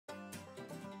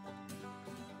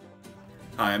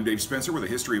Hi, I'm Dave Spencer with a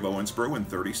history of Owensboro in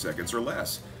 30 seconds or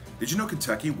less. Did you know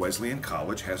Kentucky Wesleyan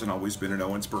College hasn't always been in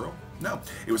Owensboro? No,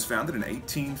 it was founded in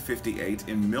 1858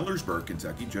 in Millersburg,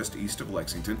 Kentucky, just east of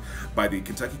Lexington, by the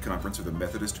Kentucky Conference of the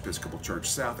Methodist Episcopal Church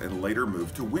South, and later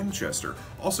moved to Winchester,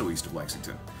 also east of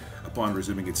Lexington. Upon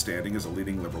resuming its standing as a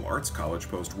leading liberal arts college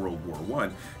post-World War I,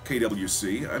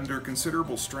 KWC, under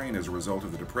considerable strain as a result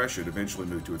of the Depression, eventually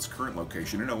moved to its current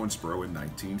location in Owensboro in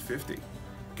 1950.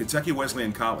 Kentucky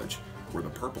Wesleyan College, where the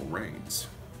purple reigns.